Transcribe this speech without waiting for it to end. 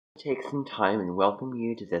Take some time and welcome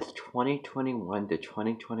you to this 2021 to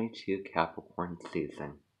 2022 Capricorn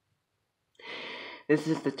season. This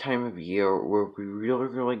is the time of year where we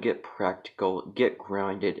really get practical, get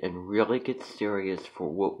grounded, and really get serious for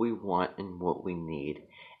what we want and what we need,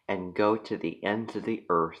 and go to the ends of the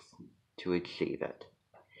earth to achieve it.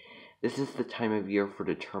 This is the time of year for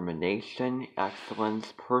determination,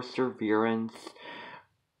 excellence, perseverance,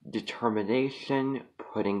 determination,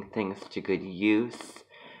 putting things to good use,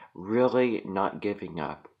 really not giving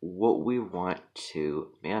up what we want to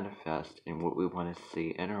manifest and what we want to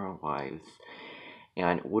see in our lives.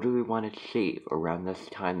 And what do we want to achieve around this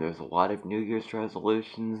time? There's a lot of New Year's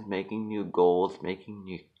resolutions, making new goals, making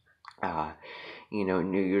new,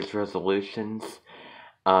 New Year's resolutions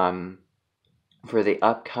for the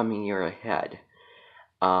upcoming year ahead.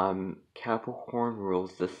 Capricorn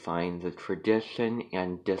rules the signs of tradition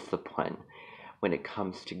and discipline when it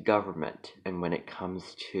comes to government and when it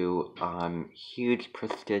comes to huge,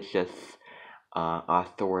 prestigious,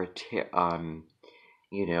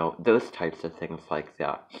 those types of things like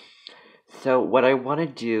that. So what I want to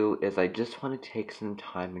do is I just want to take some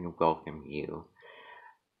time and welcome you.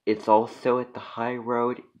 It's also at the high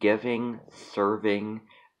road, giving, serving,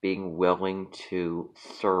 being willing to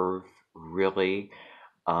serve, really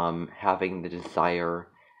having the desire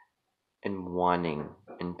and wanting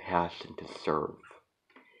and passion to serve.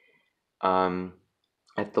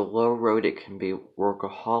 At the low road, it can be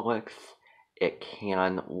workaholics. It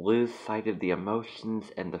can lose sight of the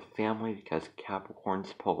emotions and the family because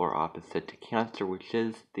Capricorn's polar opposite to Cancer, which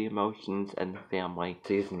is the emotions and the family.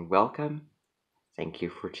 Season welcome. Thank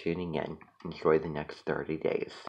you for tuning in. Enjoy the next 30 days.